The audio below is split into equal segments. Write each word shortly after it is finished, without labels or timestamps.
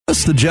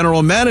us. The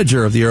general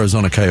manager of the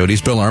Arizona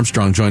Coyotes, Bill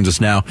Armstrong, joins us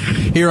now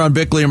here on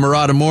Bickley and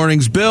Murata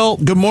Mornings. Bill,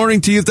 good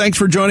morning to you. Thanks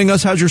for joining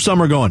us. How's your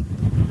summer going?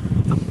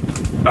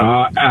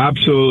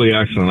 Absolutely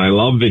excellent. I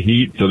love the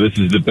heat, so this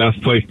is the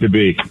best place to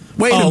be.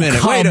 Wait a minute.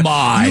 Come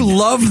on. You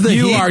love the heat,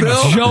 You are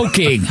Bill?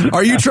 joking.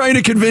 Are you trying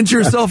to convince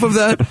yourself of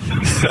that?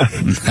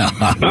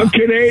 I'm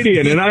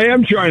Canadian, and I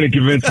am trying to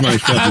convince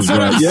myself of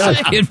that.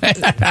 Yes.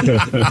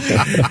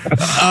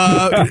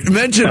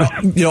 Mention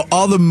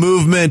all the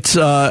movement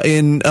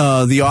in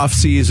the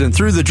offseason,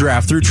 through the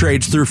draft, through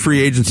trades, through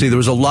free agency. There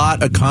was a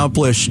lot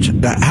accomplished.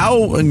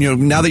 How,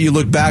 now that you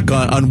look back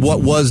on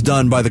what was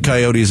done by the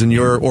Coyotes and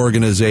your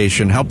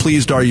organization, how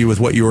pleased are you with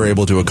what you were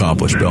able to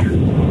accomplish, Bill?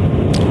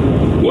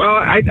 Well,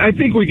 I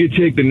think we could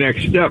take the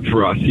next step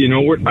for us.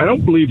 I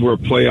don't believe we're a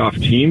playoff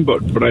team,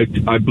 but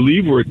I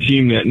believe we're a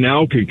team that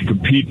now can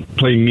compete,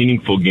 play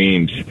meaningful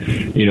games,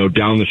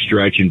 down the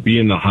stretch and be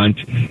in the hunt.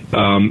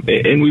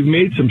 And we've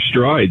made some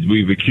strides.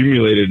 We've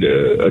accumulated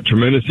a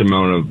tremendous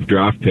amount of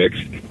draft picks.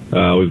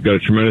 We've got a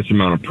tremendous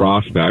amount of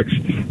prospects.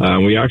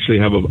 We actually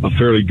have a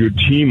fairly good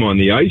team on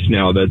the ice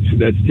now that's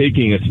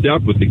taking a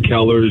step with the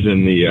Kellers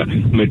and the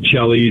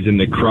Michellis and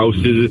the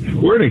Krauses.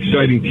 We're an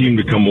exciting team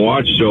to come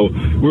watch. So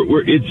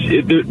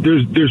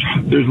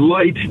there's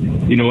light,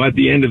 at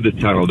the end of the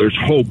tunnel. There's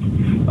hope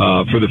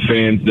for the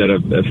fans that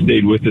have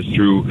stayed with us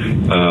through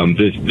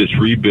this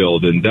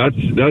rebuild, and that's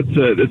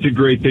a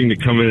great thing to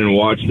come in and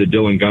watch the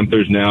Dylan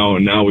Guenthers now,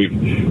 and now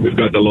we've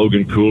got the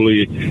Logan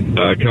Cooley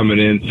coming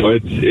in. So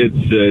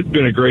it's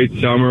been a great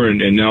summer, and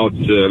now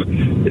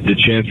it's a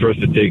chance for us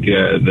to take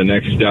the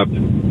next step.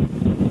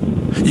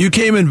 You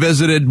came and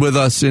visited with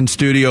us in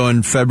studio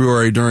in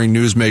February during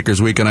Newsmakers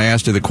Week, and I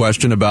asked you the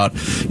question about,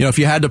 if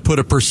you had to put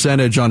a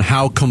percentage on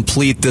how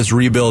complete this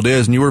rebuild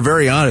is, and you were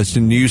very honest,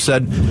 and you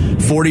said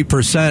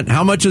 40%.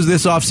 How much has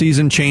this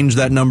offseason changed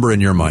that number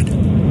in your mind?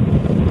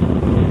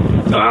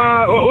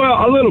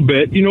 Well, a little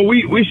bit.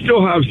 We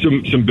still have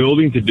some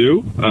building to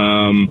do.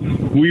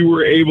 We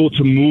were able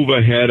to move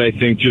ahead, I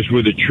think, just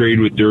with a trade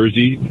with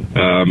Dursey.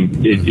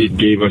 It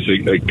gave us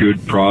a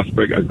good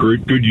prospect, a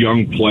good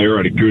young player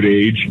at a good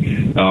age,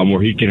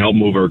 where he can help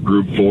move our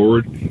group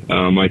forward.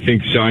 I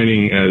think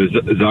signing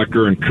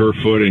Zucker and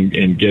Kerfoot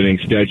and getting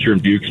Stetcher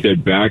and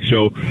Bukestad back.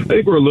 So I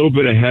think we're a little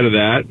bit ahead of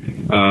that.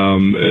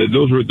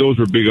 Those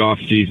were big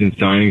off-season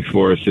signings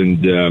for us,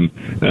 and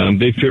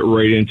they fit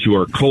right into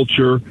our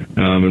culture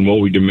and what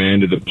we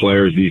demand of the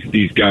players.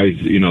 These guys,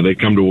 they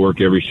come to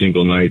work every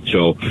single night.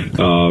 So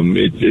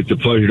it's a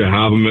pleasure to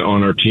have them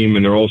on our team,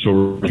 and they're also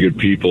really good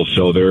people.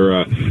 So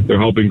they're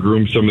helping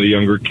groom some of the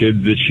younger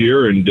kids this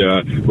year, and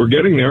we're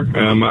getting there.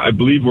 I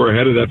believe we're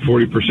ahead of that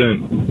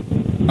 40%.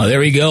 Oh, there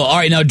we go. All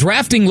right, now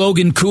drafting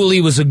Logan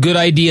Cooley was a good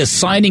idea.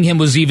 Signing him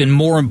was even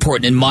more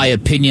important, in my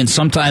opinion.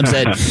 Sometimes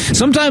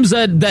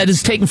that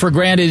is taken for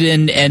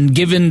granted, and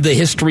given the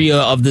history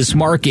of this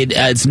market,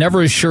 it's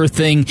never a sure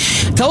thing.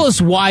 Tell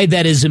us why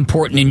that is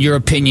important, in your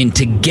opinion,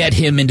 to get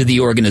him into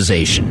the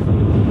organization.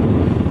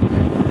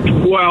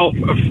 Well,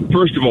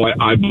 first of all,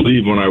 I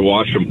believe when I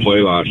watched him play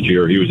last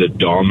year, he was a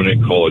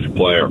dominant college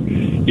player.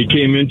 He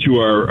came into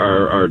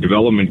our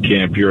development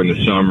camp here in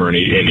the summer,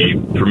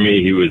 and for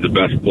me, he was the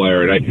best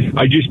player. And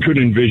I just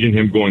couldn't envision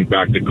him going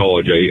back to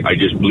college. I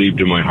just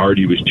believed in my heart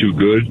he was too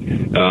good.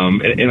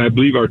 And I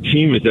believe our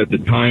team is at the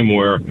time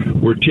where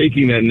we're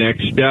taking that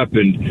next step.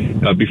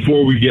 And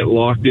before we get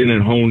locked in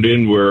and honed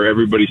in, where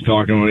everybody's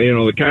talking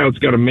about, the Coyotes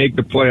got to make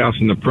the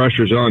playoffs and the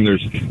pressure's on.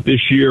 There's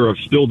this year of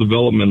still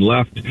development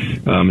left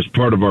as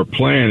part of our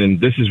plan, and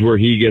this is where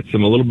he gets a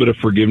little bit of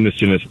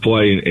forgiveness in his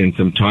play and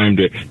some time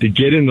to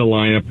get in the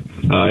lineup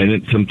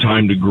and some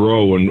time to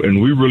grow.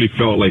 And we really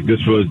felt like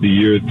this was the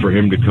year for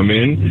him to come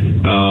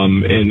in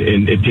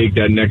and take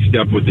that next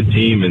step with the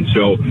team. And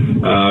so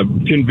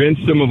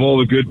convinced him of all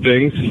the good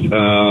things.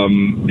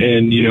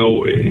 And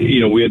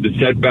we had the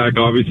setback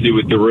obviously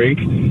with the rink,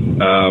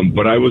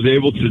 but I was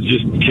able to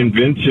just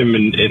convince him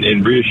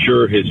and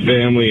reassure his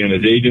family and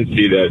his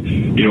agency that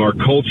our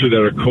culture,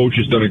 that our coach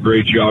has done a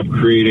great job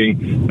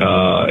creating,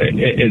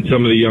 and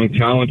some of the young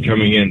talent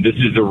coming in, this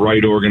is the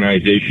right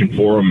organization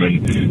for them.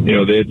 And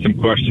they had some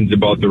questions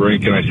about the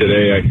rink, and I said,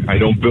 hey, I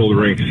don't build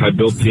rinks, I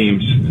build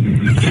teams.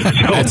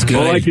 So that's good.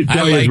 All I can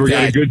tell you is we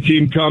got a good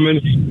team coming,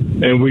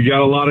 and we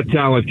got a lot of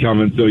talent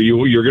coming, so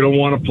you're going to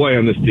want to play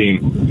on this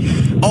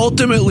team.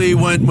 Ultimately,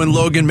 when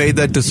Logan made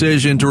that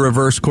decision to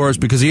reverse course,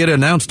 because he had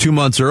announced 2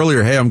 months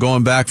earlier, hey, I'm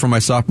going back for my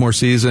sophomore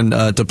season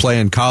to play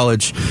in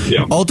college.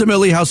 Yeah.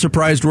 Ultimately, how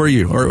surprised were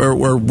you,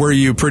 or were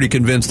you pretty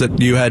convinced that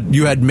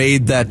you had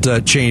made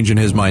that change in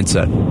his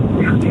mindset?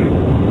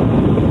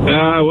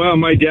 Well,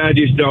 my dad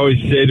used to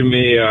always say to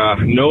me,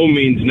 no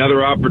means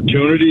another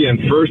opportunity,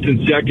 and first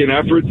and second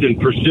efforts and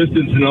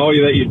persistence in all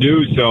that you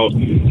do. So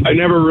I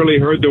never really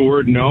heard the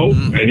word no,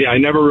 and I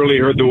never really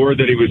heard the word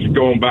that he was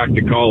going back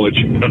to college.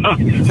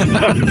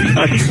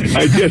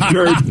 I just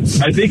heard,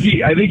 I think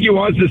he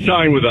wants to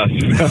sign with us.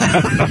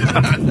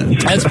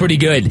 That's pretty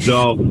good.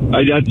 So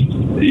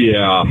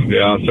yeah.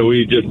 So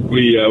we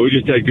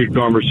just had good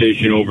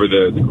conversation over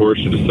the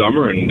course of the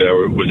summer, and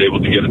was able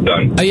to get it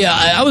done.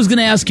 I was going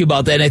to ask you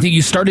about that. And I think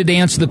you started to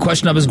answer the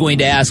question I was going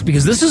to ask,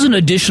 because this is an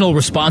additional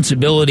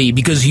responsibility,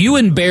 because you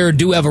and Bear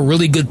do have a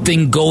really good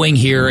thing going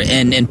here,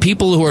 and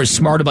people who are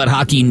smart about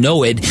hockey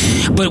know it.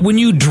 But when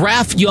you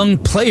draft young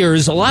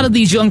players, a lot of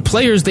these young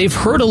players, they've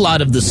heard a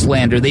lot of the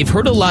slander. They've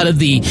heard a lot of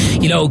the,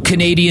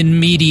 Canadian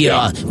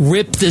media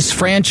rip this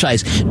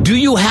franchise. Do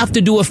you have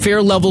to do a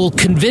fair level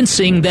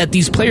convincing that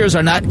these players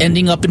are not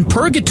ending up in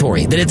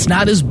purgatory, that it's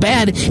not as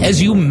bad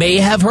as you may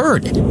have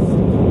heard?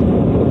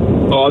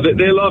 Oh,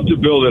 they love to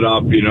build it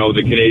up,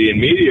 the Canadian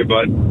media.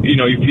 But,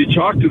 if you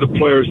talk to the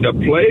players that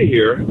play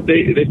here,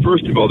 they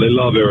first of all, they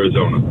love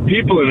Arizona.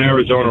 People in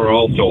Arizona are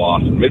also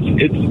awesome. It's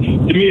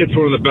to me, it's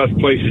one of the best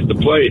places to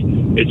play.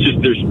 It's just,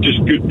 there's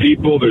just good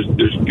people. There's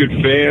good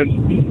fans.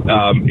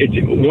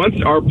 Once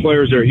our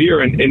players are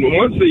here, and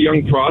once the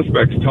young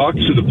prospects talk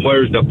to the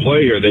players that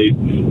play here,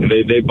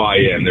 they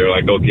buy in. They're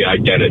like, okay, I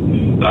get it.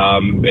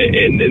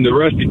 And the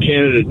rest of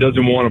Canada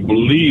doesn't want to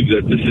believe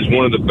that this is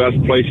one of the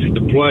best places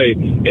to play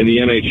in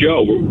the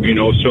NHL,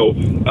 so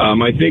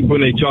I think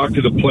when they talk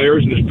to the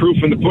players, and there's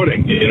proof in the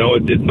pudding,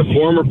 it's the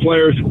former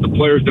players, it's the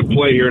players that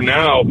play here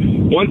now.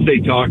 Once they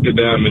talk to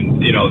them, and,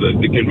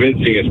 the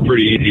convincing is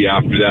pretty easy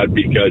after that,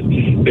 because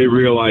they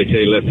realize,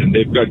 hey, listen,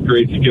 they've got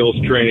great skills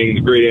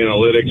training, great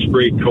analytics,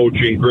 great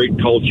coaching, great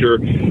culture.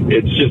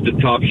 It's just a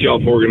top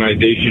shelf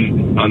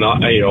organization on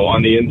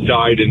the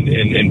inside,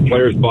 and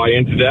players buy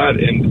into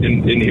that, and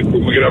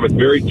we're going to have a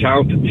very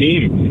talented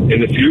team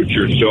in the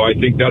future. So I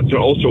think that's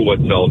also what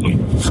sells them.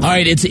 All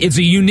right, it's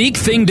a unique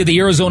thing to the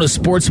Arizona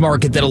sports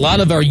market that a lot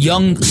of our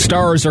young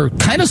stars are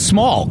kind of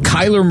small.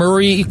 Kyler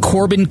Murray,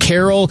 Corbin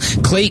Carroll,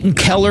 Clayton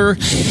Keller.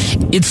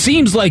 It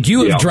seems like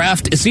you have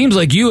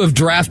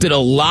drafted a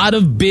lot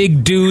of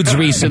big dudes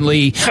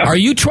recently. Are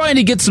you trying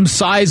to get some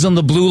size on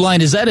the blue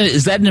line? Is that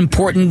an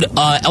important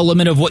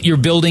element of what you're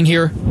building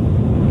here?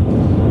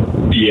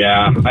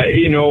 Yeah,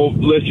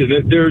 listen,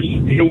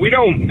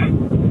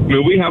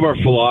 we have our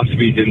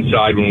philosophies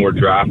inside when we're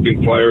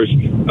drafting players,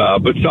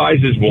 but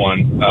size is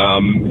one.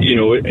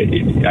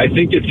 I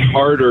think it's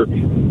harder.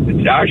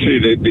 It's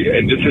actually,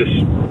 and this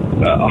is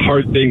a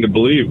hard thing to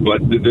believe,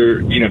 but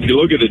if you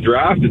look at the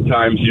draft at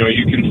times,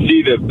 you can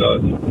see that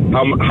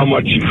how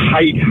much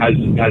height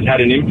has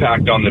had an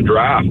impact on the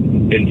draft,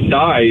 and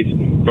size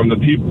from the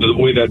people, the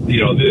way that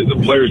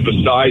the players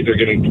with size are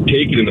getting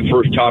taken in the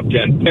first top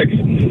 10 picks.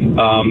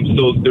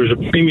 So there's a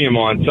premium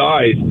on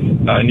size.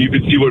 And you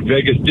could see what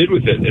Vegas did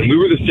with it. And we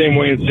were the same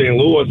way in St.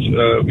 Louis,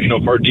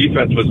 if our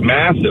defense was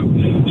massive.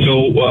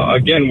 So,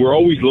 again, we're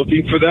always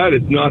looking for that.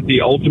 It's not the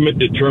ultimate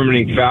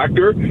determining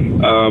factor,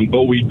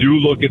 but we do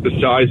look at the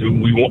size of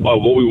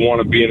what we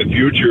want to be in the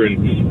future.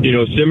 And,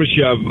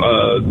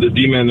 Simashev, the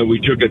D-man that we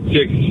took at 6,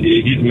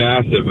 he's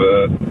massive.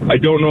 I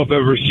don't know if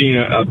I've ever seen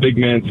a big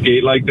man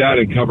skate like that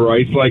and cover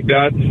ice like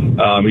that.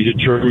 He's a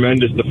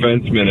tremendous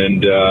defenseman.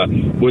 And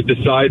with the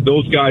size,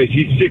 those guys,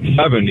 he's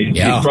 6'7".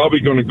 He's probably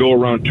going to go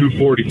around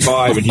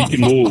 245, and he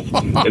can move.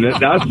 And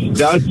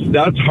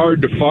that's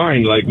hard to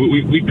find. Like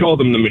we call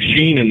them the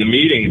machine in the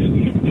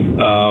meetings.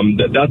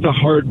 That's a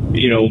hard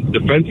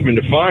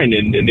defenseman to find,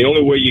 and the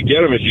only way you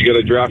get him is you got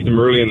to draft him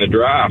early in the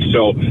draft.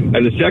 So,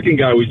 and the second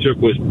guy we took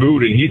was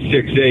Boot, and he's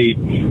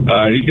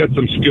 6'8". He's got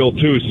some skill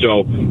too.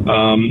 So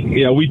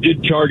we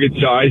did target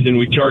size, and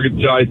we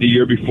targeted size the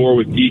year before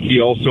with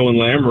Geeky also in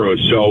Lamoureux.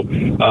 So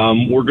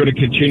we're going to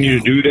continue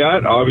to do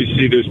that.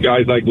 Obviously, there's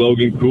guys like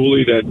Logan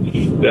Cooley that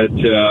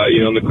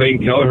the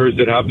Clayton Kellehers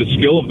that have the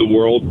skill of the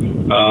world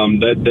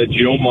that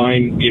you don't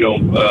mind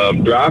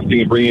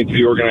drafting and bringing into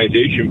the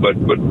organization, but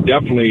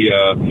definitely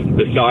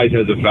the size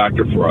has a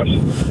factor for us.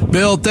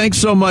 Bill, thanks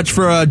so much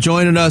for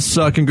joining us.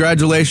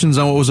 Congratulations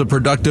on what was a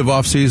productive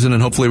offseason,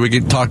 and hopefully we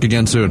can talk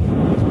again soon.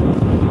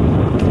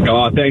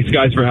 Thanks,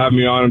 guys, for having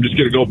me on. I'm just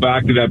going to go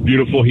back to that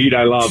beautiful heat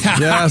I love.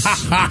 Yes.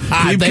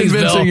 Keep Thanks,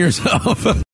 convincing Bill. yourself.